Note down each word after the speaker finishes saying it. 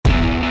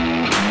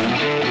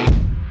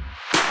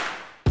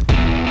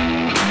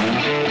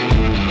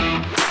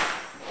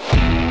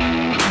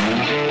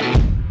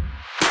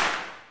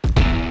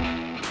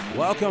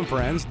Welcome,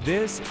 friends.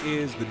 This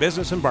is the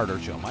Business and Barter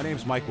Show. My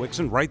name's Mike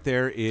Wixon. Right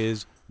there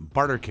is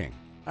Barter King.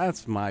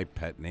 That's my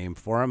pet name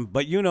for him,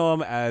 but you know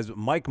him as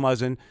Mike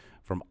Muzzin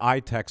from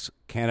iTex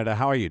Canada.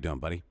 How are you doing,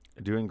 buddy?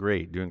 Doing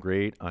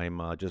great.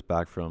 I'm just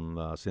back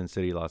from Sin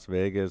City, Las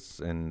Vegas,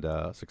 and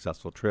a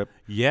successful trip.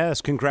 Yes,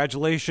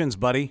 congratulations,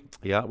 buddy.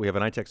 Yeah, we have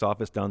an iTex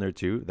office down there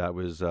too.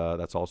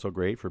 That's also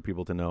great for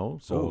people to know.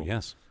 So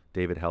yes.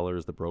 David Heller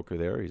is the broker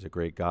there. He's a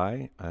great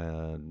guy.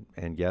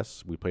 And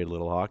yes, we played a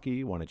little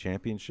hockey, won a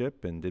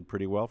championship, and did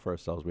pretty well for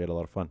ourselves. We had a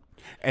lot of fun.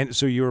 And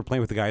so you were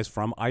playing with the guys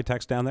from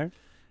iTex down there?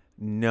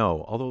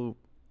 No,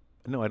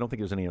 I don't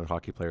think there's any other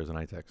hockey players in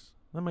iTex.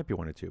 There might be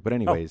one or two. But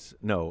anyways,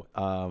 no.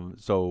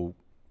 So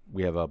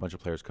we have a bunch of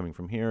players coming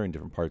from here in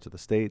different parts of the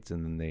States,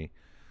 and then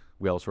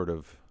we all sort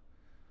of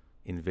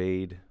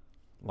invade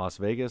Las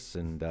Vegas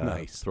and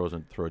Nice.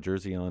 throw a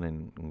jersey on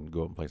and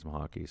go out and play some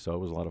hockey. So it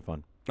was a lot of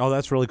fun. Oh,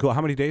 that's really cool.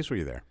 How many days were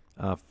you there?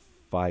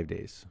 5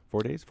 days.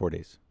 4 days? 4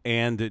 days.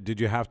 And did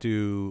you have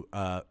to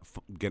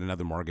get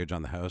another mortgage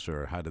on the house,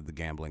 or how did the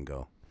gambling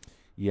go?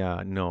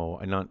 Yeah, no,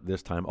 not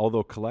this time.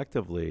 Although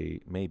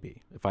collectively,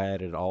 maybe. If I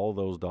added all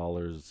those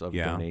dollars of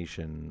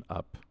donation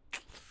up,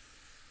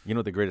 you know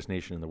what the greatest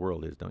nation in the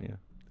world is, don't you?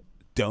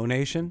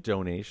 Donation?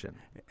 Donation.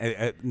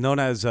 Known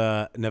as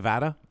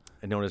Nevada?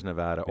 Known as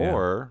Nevada. Yeah.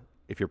 Or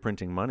if you're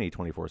printing money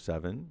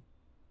 24/7,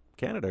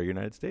 Canada or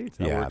United States.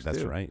 That Yeah, works that's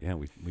too. right. Yeah,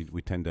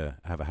 we tend to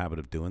have a habit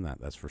of doing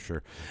that. That's for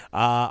sure.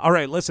 All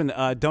right, listen,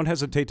 don't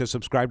hesitate to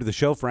subscribe to the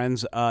show,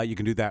 friends. You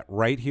can do that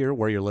right here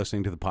where you're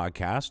listening to the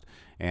podcast.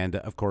 And,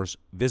 of course,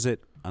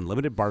 visit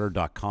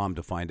unlimitedbarter.com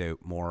to find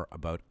out more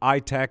about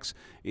iTex.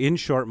 In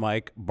short,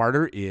 Mike,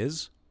 barter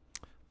is...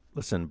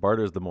 Listen,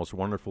 barter is the most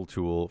wonderful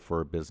tool for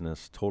a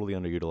business, totally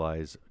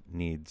underutilized,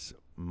 needs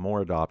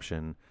more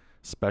adoption,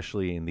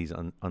 especially in these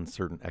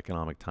uncertain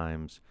economic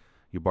times.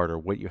 You barter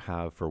what you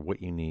have for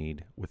what you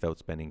need without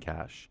spending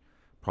cash.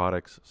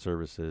 Products,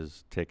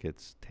 services,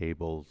 tickets,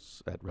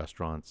 tables at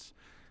restaurants,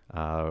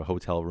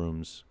 hotel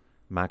rooms.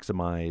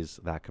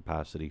 Maximize that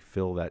capacity,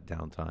 fill that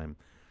downtime,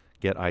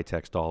 get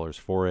iTex dollars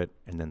for it,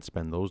 and then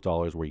spend those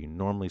dollars where you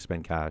normally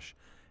spend cash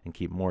and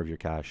keep more of your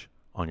cash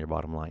on your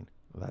bottom line.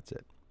 That's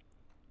it.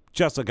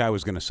 Just like I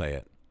was going to say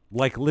it.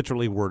 Like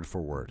literally word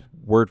for word.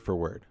 Word for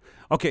word.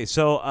 Okay,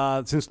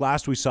 so since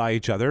last we saw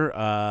each other,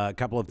 a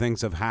couple of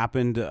things have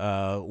happened.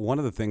 One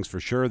of the things for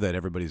sure that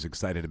everybody's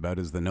excited about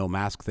is the no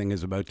mask thing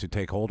is about to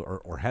take hold,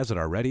 or has it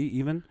already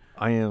even?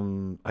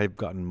 I've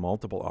gotten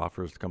multiple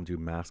offers to come to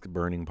mask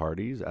burning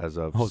parties as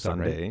of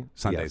Sunday. Right?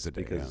 Sunday's yes, the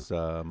day, because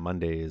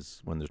Monday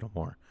is when there's no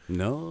more.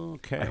 No,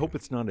 okay. I hope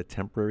it's not a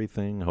temporary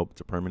thing. I hope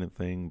it's a permanent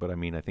thing. But I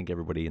mean, I think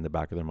everybody in the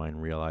back of their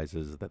mind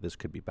realizes that this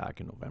could be back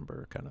in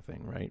November kind of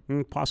thing, right?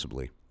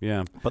 Possibly,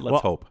 yeah. But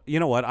let's hope. You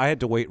know what? I had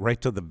to wait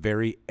right to the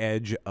very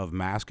edge of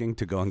masking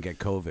to go and get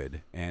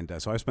COVID. And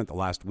so I spent the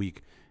last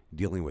week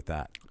dealing with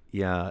that.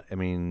 Yeah, I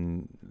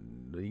mean,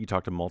 you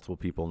talk to multiple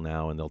people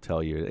now and they'll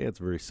tell you it's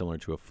very similar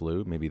to a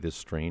flu, maybe this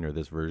strain or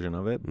this version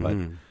of it. But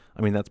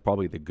I mean, that's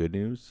probably the good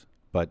news.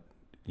 But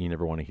you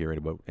never want to hear it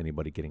about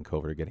anybody getting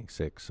COVID or getting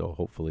sick. So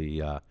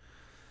hopefully,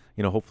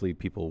 hopefully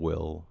people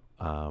will,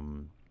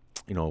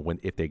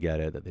 if they get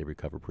it, that they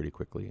recover pretty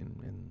quickly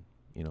and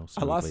smoothly.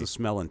 I lost the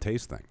smell and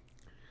taste thing.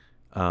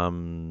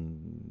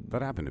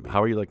 That happened to me.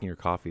 How are you liking your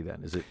coffee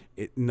then? Is it?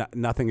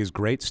 Nothing is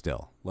great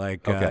still.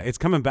 Like it's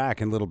coming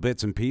back in little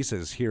bits and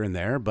pieces here and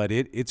there, but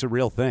it's a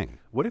real thing.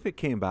 What if it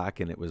came back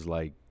and it was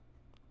like,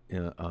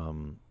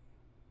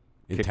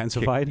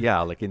 intensified?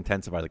 Like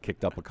intensified, like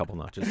kicked up a couple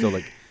notches. So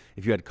like,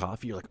 if you had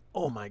coffee, you're like,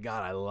 oh my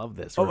God, I love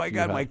this. Oh my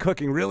God, my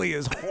cooking really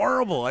is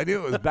horrible. I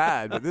knew it was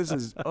bad, but this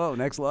is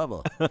next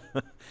level.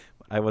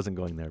 I wasn't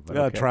going there, but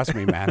okay. Trust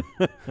me, man.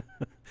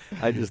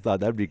 I just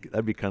thought that'd be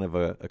kind of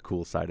a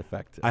cool side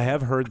effect. I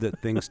have heard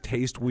that things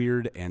taste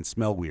weird and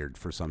smell weird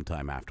for some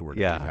time afterward.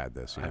 Yeah, if you've had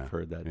this. Yeah. I've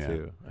heard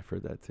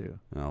that too.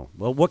 Oh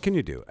well, what can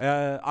you do?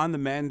 On the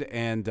mend,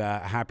 and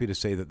happy to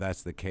say that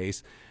that's the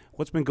case.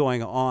 What's been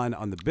going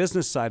on the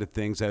business side of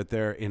things out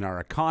there in our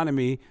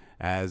economy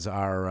as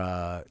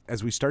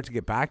we start to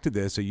get back to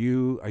this? Are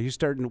you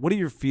starting? What are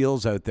your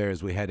feels out there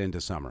as we head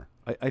into summer?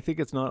 I think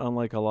it's not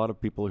unlike a lot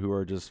of people who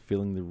are just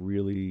feeling the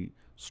really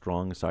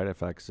strong side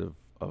effects of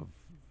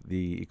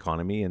the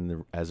economy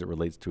and as it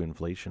relates to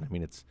inflation. I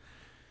mean,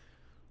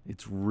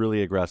 it's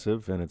really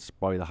aggressive, and it's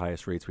probably the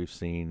highest rates we've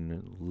seen in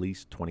at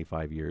least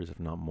 25 years, if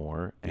not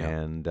more. Yeah.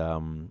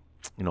 And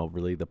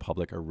really the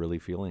public are really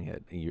feeling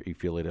it. You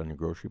feel it on your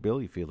grocery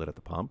bill. You feel it at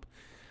the pump.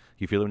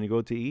 You feel it when you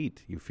go to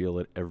eat. You feel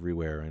it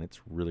everywhere, and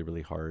it's really,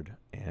 really hard.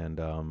 And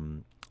a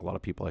lot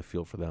of people, I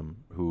feel for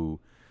them who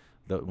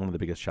one of the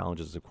biggest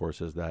challenges, of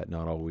course, is that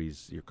not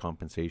always your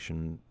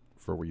compensation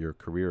for your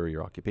career or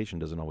your occupation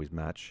doesn't always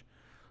match,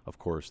 of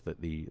course,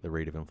 the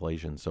rate of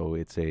inflation. So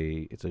it's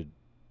a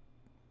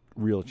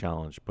real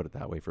challenge, put it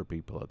that way, for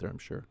people out there, I'm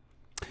sure.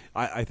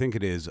 I think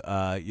it is.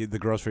 The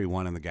grocery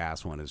one and the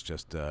gas one is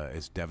just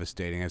is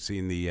devastating. I've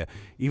seen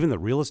even the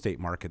real estate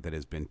market that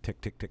has been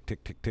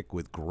tick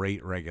with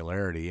great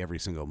regularity every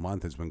single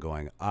month has been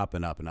going up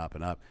and up and up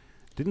and up.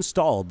 Didn't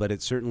stall, but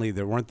it certainly,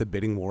 there weren't the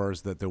bidding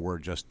wars that there were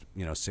just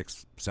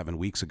 6-7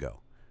 weeks ago.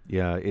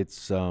 Yeah,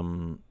 it's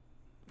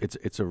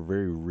a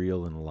very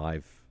real and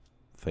live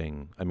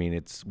thing. I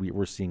mean,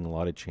 we're seeing a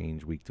lot of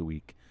change week to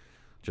week,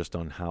 just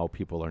on how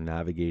people are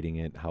navigating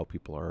it, how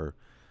people are,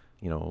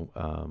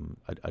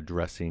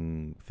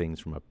 addressing things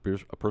from a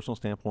personal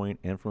standpoint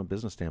and from a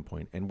business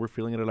standpoint, and we're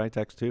feeling it at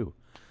iTex too.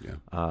 Yeah.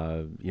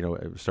 At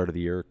the start of the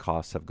year,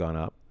 costs have gone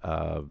up.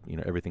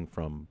 Everything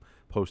from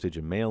postage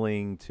and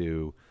mailing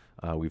to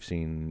we've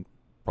seen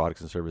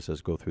products and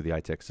services go through the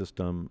iTex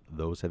system.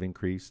 Those have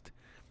increased.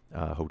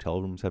 Hotel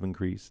rooms have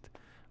increased.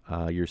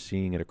 You're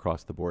seeing it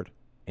across the board,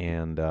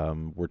 and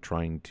we're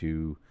trying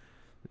to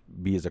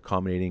be as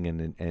accommodating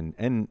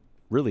and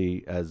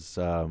really as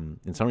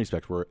in some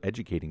respects we're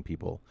educating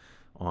people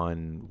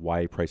on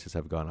why prices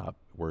have gone up.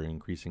 We're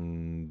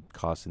increasing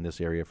costs in this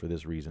area for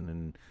this reason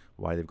and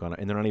why they've gone up.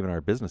 And they're not even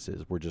our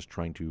businesses. We're just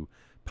trying to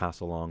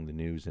pass along the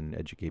news and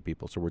educate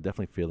people. So we're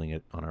definitely feeling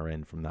it on our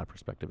end from that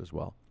perspective as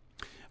well.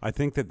 I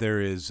think that there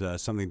is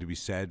something to be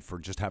said for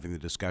just having the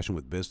discussion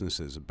with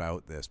businesses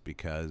about this,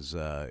 because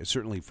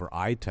certainly for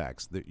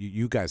iTex,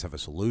 you guys have a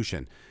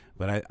solution,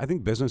 but I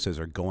think businesses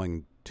are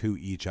going to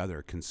each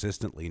other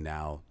consistently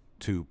now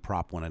to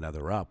prop one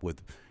another up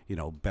with,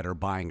 better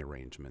buying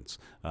arrangements,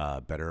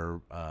 better,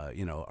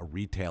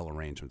 retail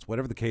arrangements,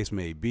 whatever the case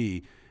may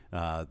be.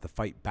 The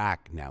fight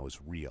back now is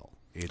real.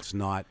 It's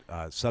not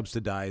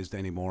subsidized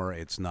anymore.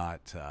 It's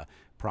not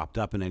propped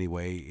up in any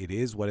way. It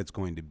is what it's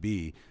going to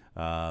be.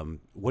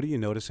 What are you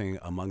noticing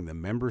among the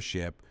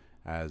membership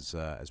as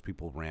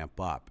people ramp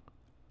up?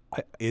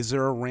 Is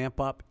there a ramp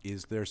up?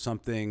 Is there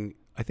something?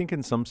 I think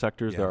in some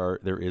sectors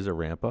there is a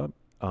ramp up.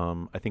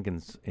 I think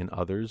in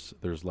others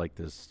there's like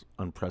this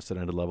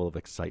unprecedented level of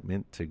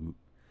excitement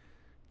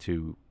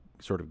to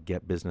sort of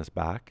get business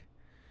back.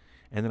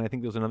 And then I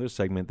think there's another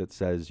segment that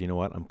says, you know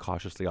what, I'm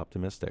cautiously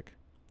optimistic.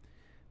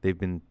 They've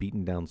been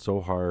beaten down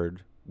so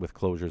hard with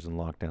closures and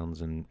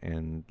lockdowns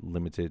and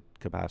limited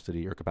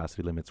capacity or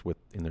capacity limits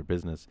in their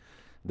business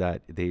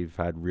that they've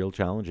had real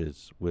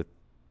challenges with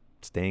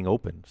staying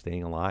open,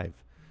 staying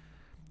alive.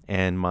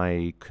 And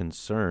my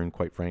concern,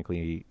 quite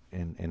frankly,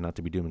 and not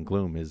to be doom and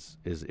gloom, is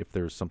if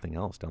there's something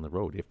else down the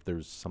road, if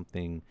there's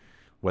something,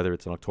 whether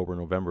it's in October,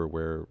 November,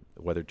 where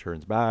weather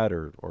turns bad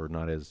or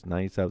not as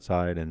nice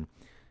outside and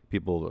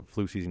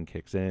flu season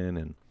kicks in,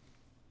 and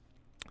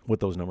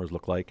what those numbers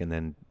look like. And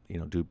then,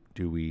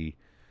 do we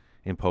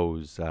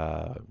impose,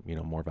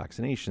 more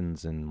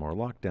vaccinations and more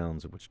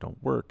lockdowns, which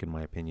don't work, in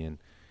my opinion.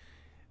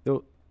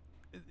 Though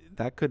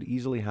that could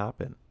easily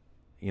happen.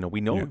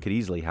 We know it could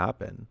easily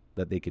happen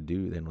that they could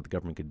do, and the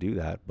government could do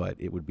that, but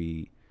it would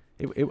be.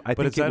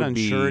 But it's that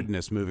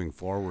unsuredness moving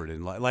forward,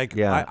 and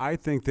I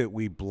think that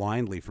we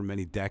blindly, for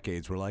many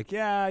decades, were like,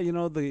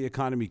 the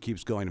economy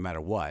keeps going no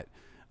matter what.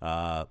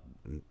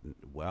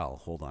 Well,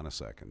 hold on a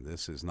second.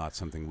 This is not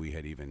something we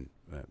had even,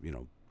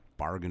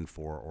 bargained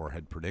for or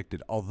had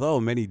predicted. Although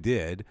many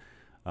did.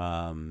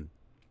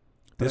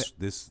 This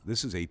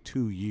is a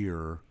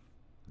 2-year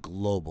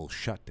global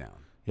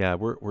shutdown. Yeah,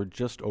 we're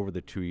just over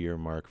the 2-year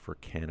mark for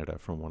Canada,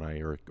 from what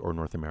or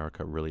North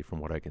America, really, from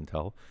what I can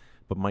tell.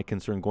 But my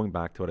concern, going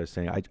back to what I was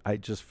saying, I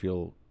just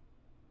feel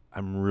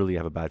really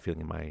have a bad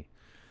feeling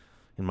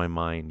in my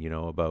mind,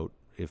 about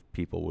if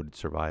people would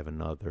survive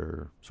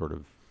another sort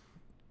of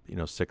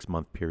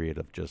 6-month period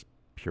of just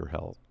pure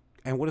hell.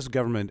 And what is the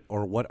government,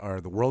 or what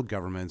are the world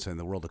governments and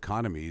the world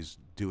economies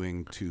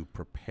doing to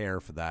prepare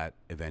for that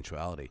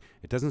eventuality?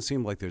 It doesn't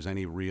seem like there's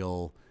any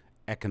real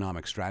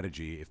economic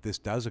strategy if this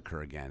does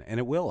occur again. And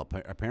it will.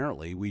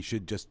 Apparently, we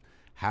should just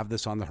have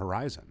this on the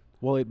horizon.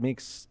 Well, it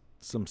makes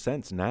some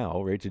sense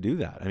now, right, to do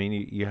that. I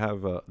mean, you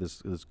have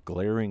this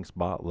glaring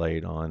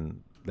spotlight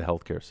on the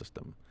healthcare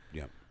system.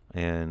 Yeah.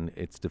 And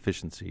its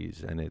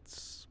deficiencies and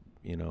its,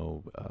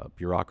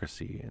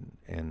 bureaucracy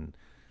and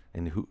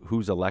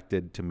who's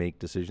elected to make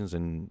decisions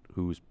and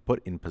who's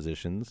put in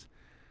positions.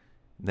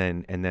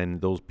 And then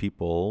those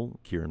people,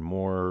 Kieran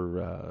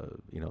Moore,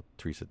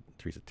 Theresa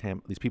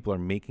Tam, these people are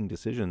making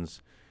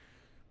decisions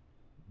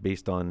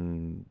based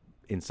on,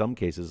 in some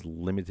cases,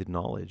 limited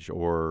knowledge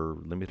or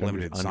limited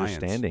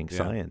understanding,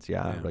 science.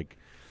 Yeah. Like,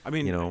 I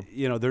mean,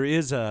 there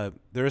is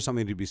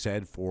something to be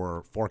said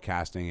for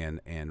forecasting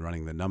and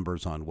running the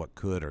numbers on what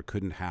could or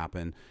couldn't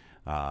happen.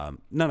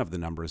 None of the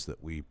numbers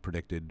that we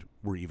predicted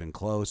were even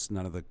close.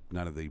 None of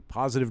the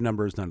positive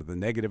numbers, none of the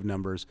negative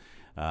numbers.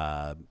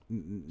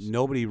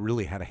 Nobody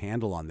really had a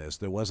handle on this.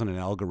 There wasn't an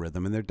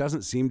algorithm, and there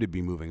doesn't seem to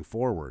be moving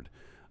forward.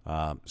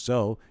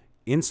 So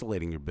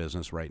insulating your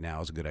business right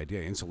now is a good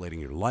idea. Insulating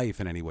your life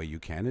in any way you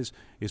can is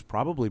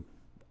probably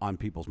on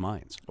people's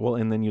minds. Well,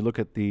 and then you look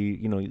at the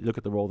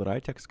role that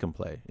iTex can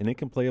play, and it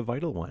can play a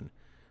vital one.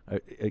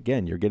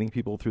 Again, you're getting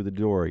people through the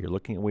door. You're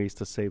looking at ways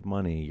to save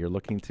money. You're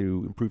looking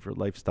to improve your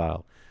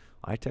lifestyle.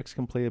 iTex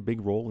can play a big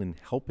role in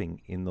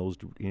helping in those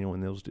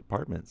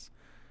departments.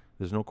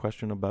 There's no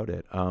question about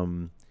it.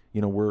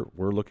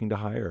 We're looking to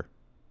hire.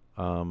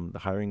 The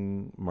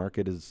hiring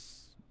market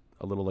is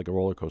a little like a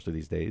roller coaster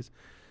these days,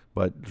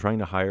 But trying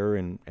to hire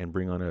and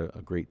bring on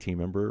a great team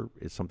member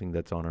is something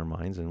that's on our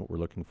minds and what we're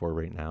looking for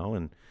right now,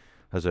 and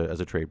as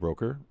a trade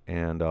broker,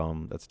 and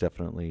that's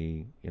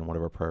definitely one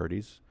of our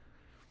priorities.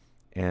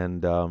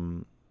 And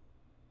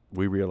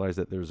we realize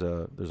that there's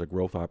a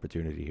growth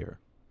opportunity here.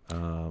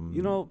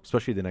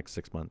 Especially the next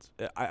 6 months.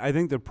 I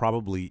think there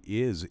probably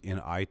is in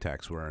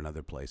iTex, where in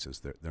other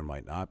places there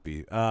might not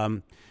be.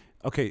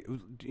 Okay,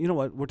 you know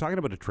what? We're talking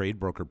about a trade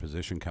broker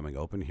position coming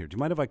open here. Do you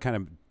mind if I kind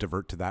of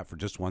divert to that for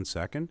just 1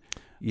 second?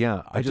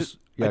 Yeah,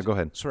 go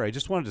ahead. Sorry, I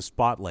just wanted to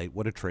spotlight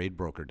what a trade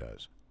broker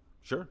does.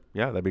 Sure.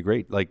 Yeah, that'd be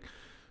great. Like,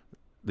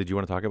 did you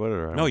want to talk about it?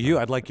 Or no, you.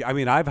 I've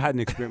had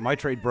an experience. My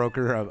trade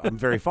broker, I'm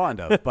very fond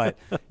of, but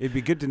it'd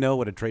be good to know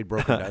what a trade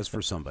broker does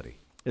for somebody.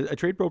 A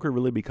trade broker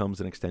really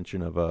becomes an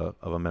extension of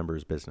a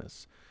member's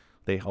business.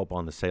 They help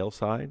on the sales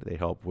side. They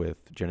help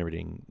with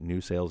generating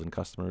new sales and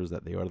customers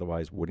that they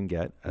otherwise wouldn't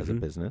get as a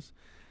business.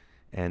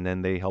 And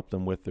then they help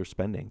them with their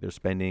spending. Their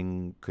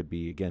spending could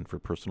be, again, for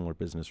personal or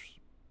business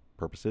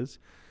purposes.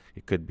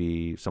 It could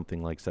be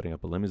something like setting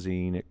up a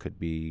limousine. It could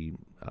be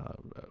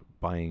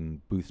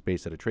buying booth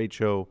space at a trade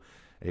show.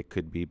 It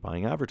could be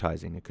buying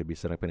advertising. It could be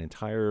setting up an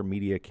entire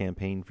media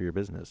campaign for your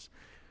business.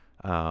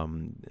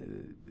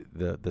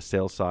 The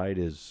sales side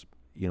is,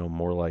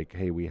 more like,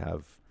 hey, we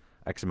have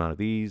X amount of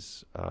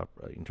these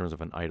in terms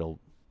of an idle,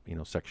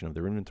 section of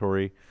their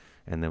inventory,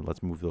 and then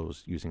let's move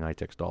those using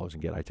iTex dollars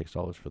and get iTex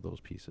dollars for those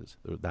pieces.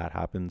 That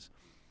happens.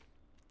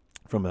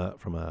 From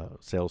a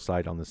sales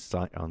side, on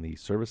the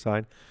service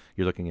side,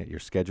 you're looking at your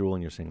schedule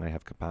and you're saying, I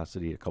have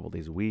capacity a couple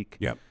days a week.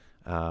 Yep.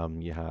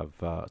 You have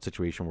a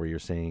situation where you're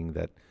saying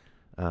that,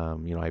 I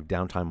have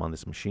downtime on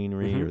this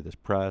machinery or this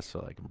press, so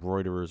like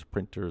embroiderers,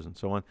 printers, and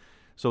so on.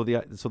 So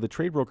the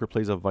trade broker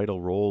plays a vital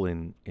role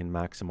in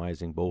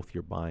maximizing both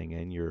your buying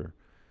and your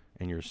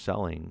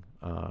selling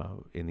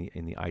in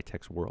the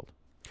iTex world.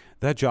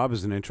 That job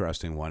is an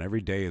interesting one.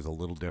 Every day is a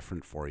little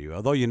different for you.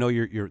 Although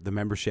your the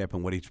membership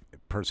and what each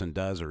person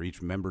does or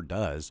each member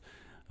does,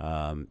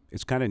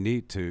 it's kind of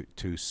neat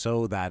to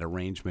sew that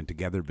arrangement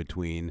together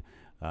between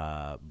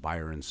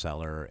buyer and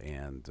seller,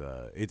 and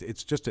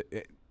it's just a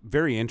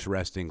very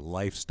interesting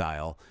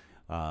lifestyle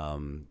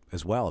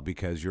as well,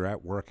 because you're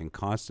at work and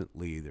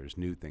constantly there's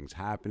new things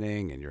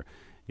happening, and you're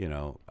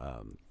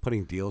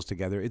putting deals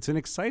together. It's an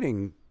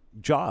exciting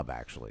job,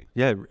 actually.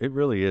 Yeah, it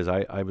really is.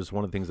 I was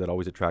one of the things that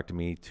always attracted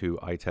me to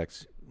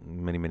iTex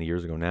many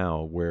years ago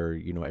now, where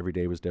every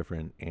day was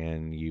different,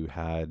 and you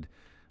had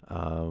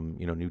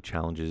new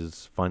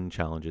challenges, fun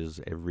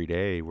challenges every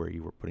day, where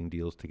you were putting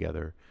deals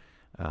together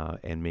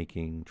and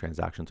making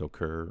transactions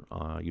occur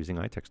using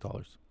iTex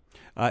dollars.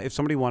 If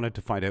somebody wanted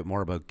to find out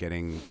more about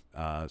getting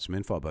some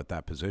info about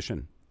that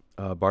position,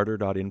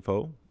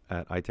 barter.info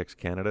at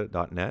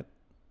itexcanada.net.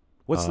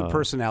 What's the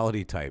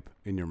personality type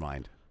in your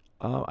mind?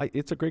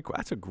 That's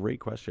a great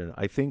question.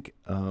 I think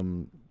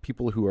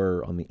people who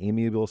are on the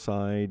amiable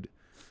side,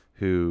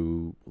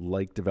 who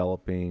like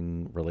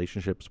developing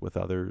relationships with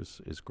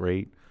others, is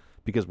great,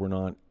 because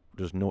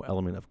there's no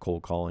element of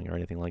cold calling or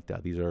anything like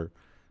that. These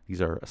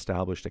are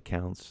established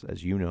accounts,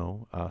 as you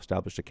know,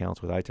 established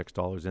accounts with iTex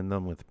dollars in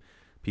them, with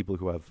people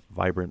who have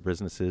vibrant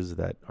businesses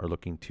that are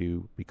looking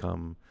to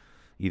become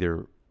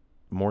either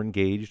more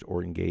engaged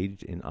or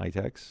engaged in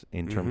iTex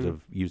in terms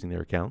of using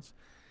their accounts.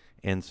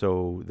 And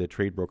so the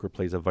trade broker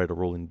plays a vital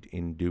role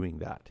in doing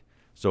that.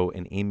 So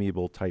an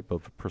amiable type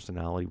of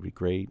personality would be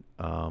great.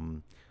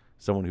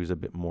 Someone who's a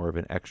bit more of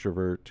an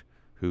extrovert,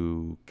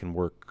 who can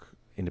work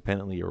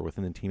independently or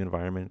within the team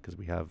environment, because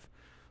we have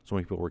so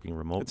many people working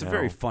remote. It's a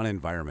very fun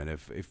environment.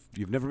 If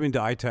you've never been to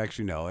iTex,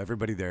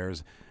 everybody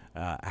there's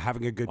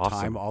having a good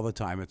time all the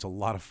time. It's a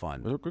lot of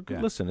fun.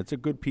 Listen, it's a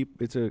good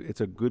it's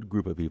a good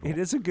group of people. It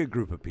is a good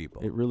group of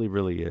people. It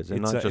really is.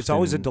 And it's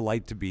always a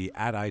delight to be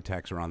at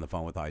iTex or on the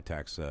phone with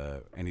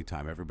iTex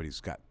anytime.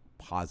 Everybody's got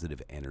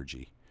positive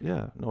energy.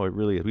 Yeah, no, it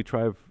really is.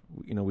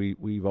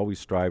 We've always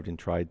strived and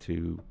tried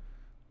to,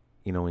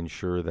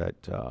 ensure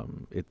that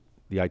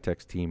the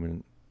iTex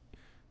team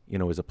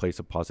is a place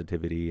of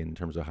positivity in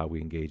terms of how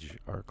we engage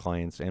our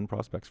clients and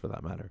prospects, for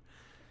that matter.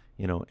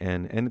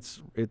 And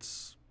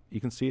it's you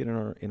can see it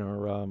in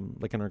our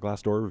like in our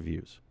Glassdoor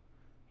reviews.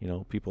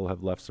 People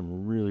have left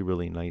some really,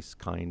 really nice,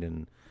 kind,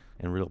 and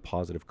real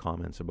positive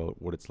comments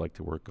about what it's like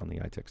to work on the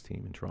iTex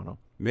team in Toronto.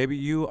 Maybe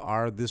you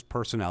are this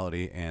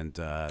personality, and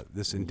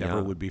this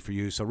endeavor would be for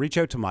you. So reach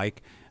out to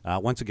Mike.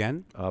 Once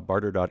again,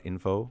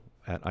 barter.info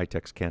at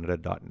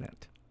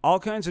itexcanada.net. All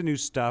kinds of new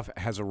stuff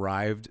has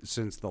arrived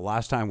since the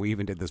last time we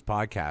even did this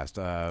podcast.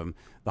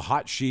 The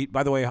hot sheet,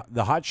 by the way,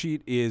 the hot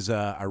sheet is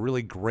a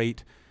really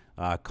great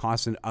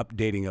constant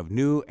updating of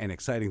new and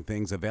exciting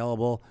things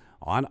available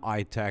on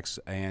iTex,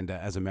 and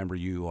as a member,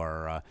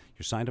 you're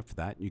signed up for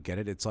that. You get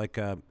it. It's like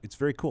it's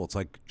very cool. It's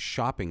like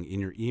shopping in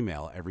your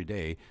email every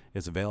day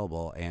is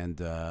available,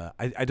 and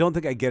I don't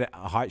think I get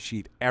a hot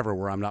sheet ever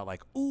where I'm not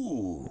like,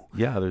 ooh,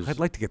 yeah, I'd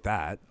like to get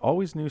that.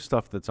 Always new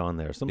stuff that's on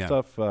there. Some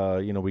stuff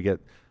we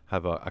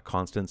have a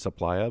constant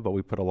supply of, but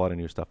we put a lot of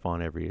new stuff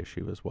on every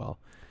issue as well.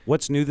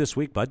 What's new this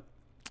week, bud?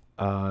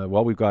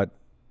 Well, we've got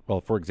well,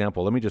 for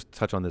example, let me just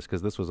touch on this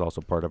because this was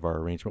also part of our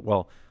arrangement.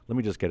 Well, let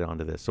me just get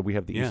onto this. So we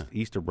have the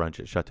Easter brunch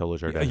at Chateau Le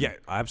Jardin. Yeah,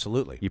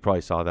 absolutely. You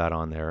probably saw that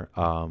on there.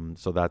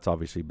 So that's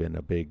obviously been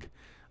a big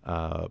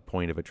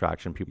point of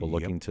attraction. People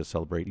looking to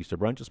celebrate Easter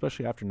brunch,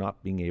 especially after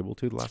not being able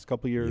to the last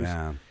couple of years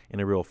in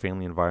a real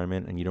family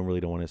environment, and you don't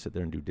want to sit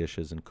there and do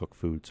dishes and cook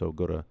food. So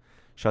go to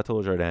Chateau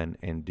Le Jardin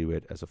and do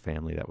it as a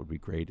family. That would be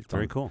great. It's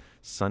very cool.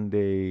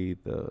 Sunday,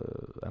 the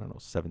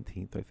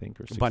 17th, I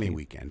think, or 16th. Bunny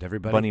weekend,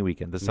 everybody. Bunny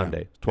weekend, this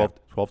Sunday,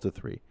 12 to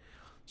 3.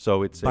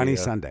 So it's Bunny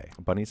Sunday.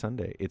 Bunny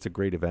Sunday. It's a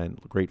great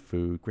event, great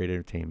food, great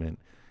entertainment.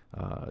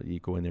 You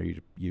go in there,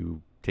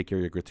 you take care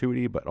of your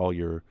gratuity, but all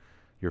your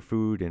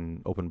food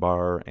and open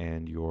bar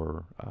and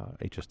your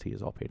HST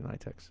is all paid in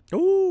ITEX.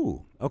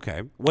 Ooh,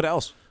 okay. What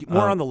else?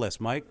 More on the list,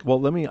 Mike.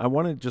 Well, I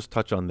want to just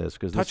touch on this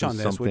because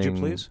would you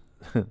please?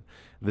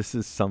 This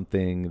is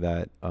something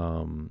that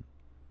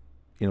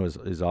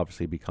is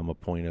obviously become a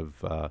point of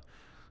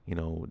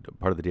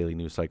part of the daily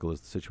news cycle is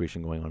the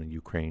situation going on in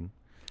Ukraine.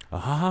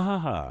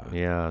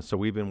 Yeah, so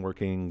we've been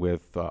working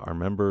with our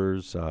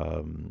members,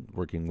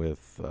 working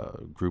with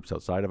groups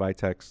outside of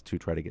ITEX to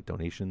try to get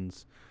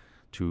donations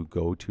to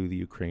go to the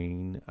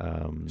Ukraine.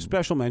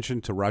 Special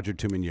mention to Roger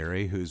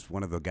Tuminieri, who's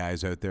one of the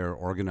guys out there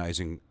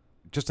organizing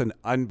just an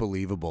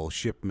unbelievable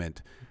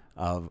shipment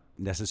of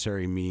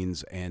necessary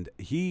means. And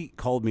he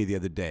called me the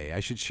other day. I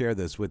should share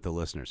this with the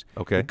listeners.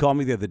 Okay. He called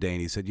me the other day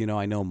and he said,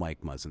 I know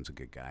Mike Muslin's a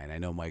good guy and I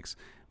know Mike's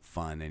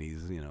fun and he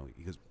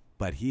goes,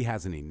 but he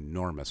has an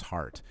enormous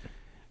heart.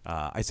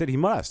 I said, he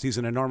must. He's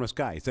an enormous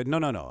guy. He said,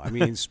 no. I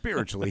mean,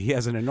 spiritually, he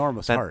has an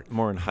enormous heart.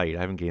 More in height. I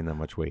haven't gained that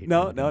much weight.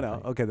 No.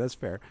 Okay, that's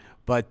fair.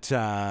 But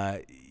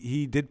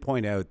he did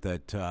point out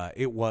that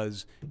it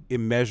was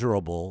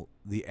immeasurable,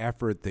 the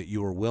effort that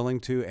you were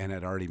willing to and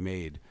had already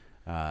made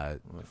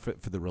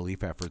for the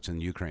relief efforts in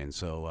Ukraine.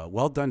 So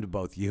well done to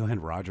both you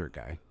and Roger,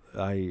 Guy.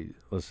 I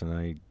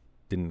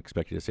didn't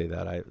expect you to say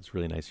that. It's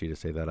really nice of you to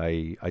say that.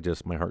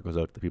 My heart goes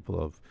out to the people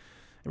of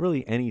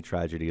really any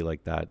tragedy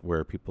like that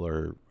where people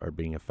are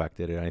being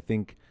affected. And I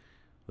think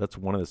that's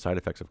one of the side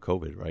effects of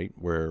COVID, right?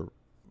 Where,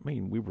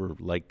 we were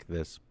like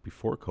this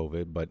before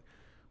COVID, but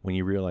when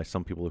you realize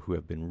some people who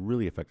have been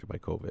really affected by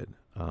COVID,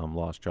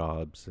 lost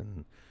jobs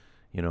and,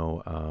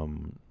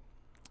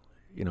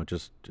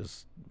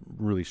 just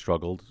really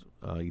struggled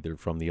either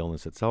from the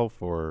illness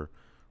itself or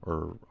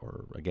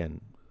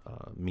again,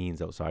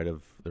 means outside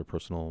of their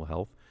personal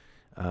health,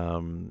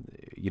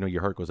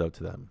 your heart goes out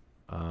to them.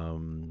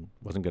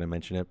 Wasn't going to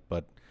mention it,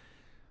 but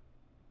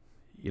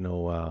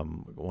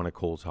one of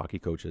Cole's hockey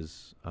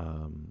coaches,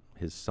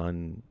 his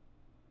son,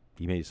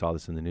 you may have saw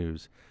this in the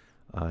news.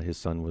 His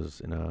son was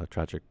in a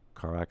tragic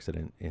car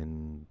accident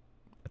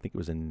I think it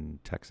was in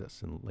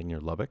Texas, near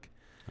Lubbock.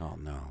 Oh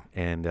no!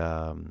 And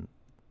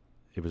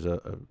it was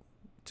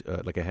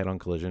like a head-on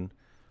collision.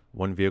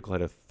 One vehicle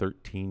had a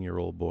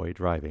 13-year-old boy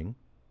driving.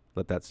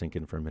 Let that sink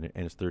in for a minute,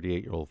 and his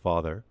 38-year-old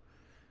father.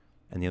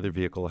 And the other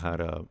vehicle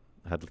had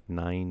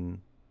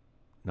nine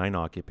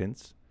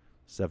occupants,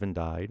 7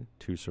 died,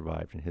 2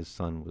 survived, and his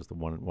son was the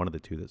one of the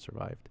 2 that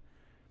survived,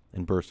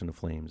 and burst into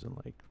flames. And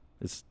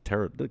it's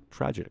terrible,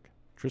 tragic,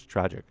 just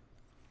tragic.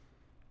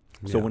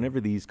 Yeah. So whenever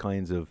these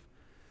kinds of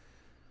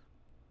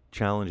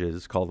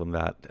challenges, call them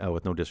that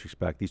with no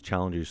disrespect, these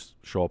challenges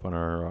show up on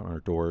our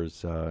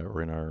doors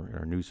or in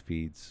our news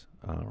feeds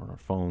or on our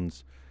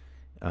phones,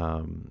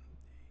 I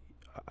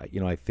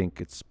think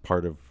it's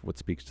part of what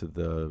speaks to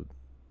the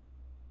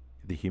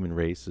human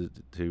race is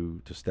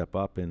to step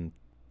up and,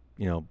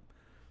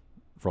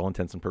 for all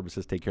intents and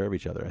purposes, take care of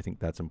each other. I think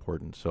that's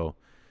important. So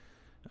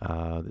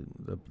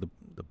the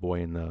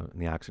boy in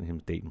the accident,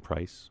 him, Dayton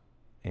Price,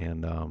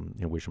 and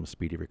wish him a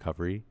speedy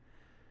recovery.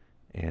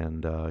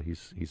 And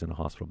he's in a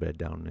hospital bed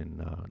down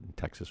in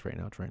Texas right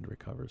now trying to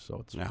recover. So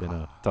it's been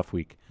a tough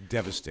week.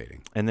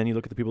 Devastating. And then you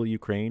look at the people of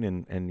Ukraine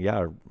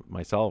and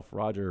myself,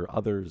 Roger,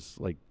 others,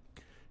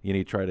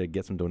 you try to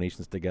get some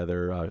donations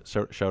together.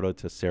 Shout out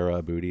to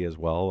Sarah Aboudi as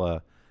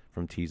well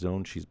from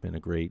T-Zone. She's been a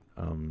great,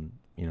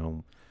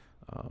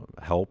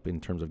 help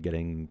in terms of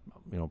getting,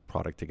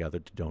 product together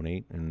to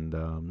donate. And,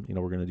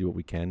 we're going to do what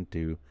we can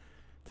to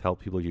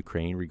help people of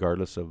Ukraine,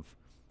 regardless of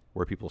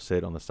where people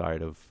sit on the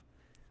side of,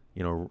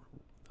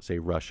 say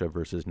Russia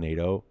versus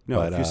NATO. No,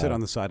 but if you sit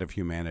on the side of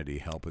humanity,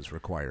 help is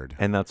required.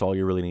 And that's all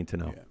you really need to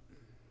know.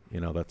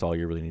 Yeah. That's all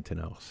you really need to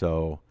know.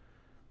 So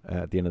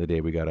at the end of the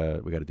day, we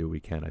gotta do what we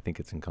can. I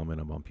think it's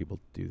incumbent upon people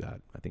to do that.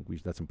 I think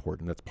that's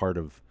important. That's part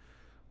of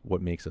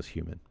what makes us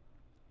human.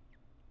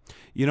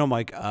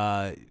 Mike,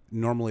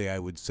 normally I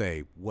would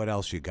say, what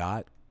else you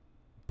got?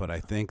 But I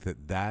think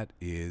that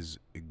is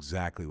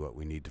exactly what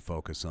we need to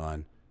focus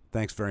on.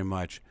 Thanks very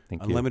much.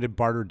 Thank you.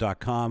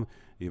 UnlimitedBarter.com.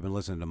 You've been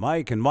listening to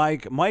Mike. And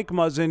Mike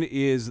Muslin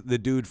is the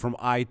dude from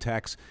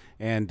ITEX.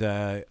 And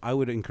I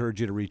would encourage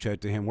you to reach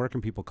out to him. Where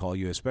can people call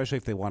you, especially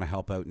if they want to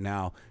help out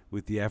now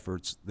with the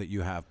efforts that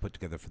you have put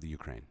together for the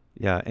Ukraine?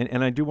 Yeah,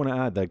 and I do want to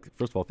add,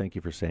 first of all, thank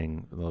you for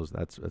saying those.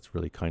 That's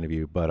really kind of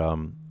you. But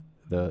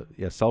the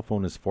cell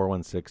phone is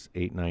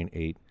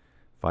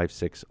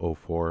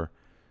 416-898-5604.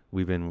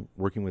 We've been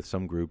working with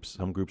some groups.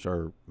 Some groups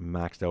are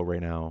maxed out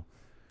right now.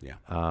 Yeah.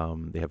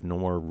 They have no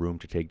more room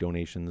to take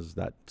donations.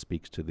 That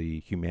speaks to the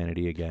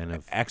humanity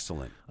again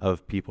Excellent.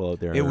 of people out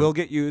there. It will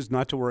get used,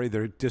 not to worry.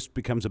 There just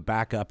becomes a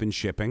backup in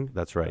shipping.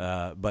 That's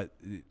right. But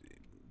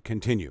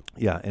continue.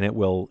 Yeah, and it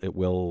will.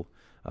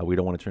 We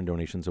don't want to turn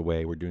donations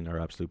away. We're doing our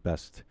absolute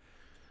best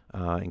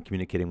in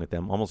communicating with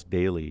them almost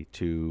daily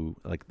to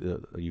like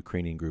the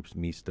Ukrainian groups,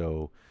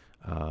 Misto.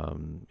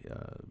 I'm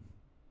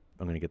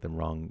going to get them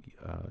wrong.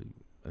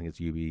 I think it's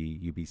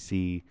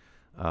UBC.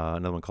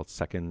 Another one called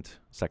Second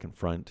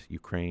Front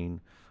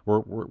Ukraine.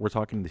 We're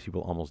talking to these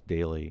people almost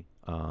daily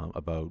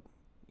about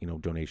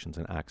donations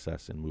and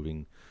access and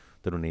moving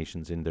the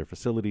donations in their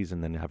facilities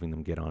and then having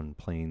them get on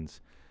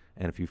planes.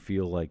 And if you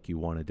feel like you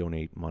want to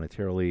donate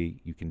monetarily,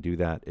 you can do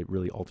that. It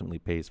really ultimately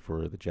pays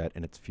for the jet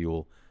and its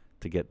fuel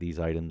to get these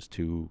items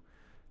to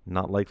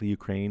not likely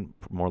Ukraine,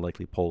 more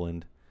likely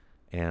Poland,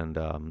 and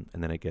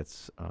then it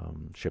gets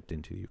shipped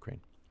into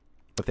Ukraine.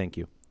 But thank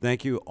you.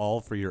 Thank you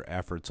all for your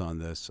efforts on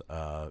this.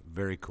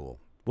 Very cool.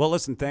 Well,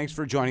 listen, thanks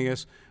for joining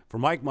us. For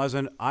Mike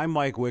Muzzin, I'm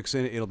Mike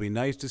Wixon. It'll be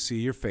nice to see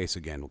your face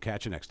again. We'll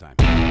catch you next time.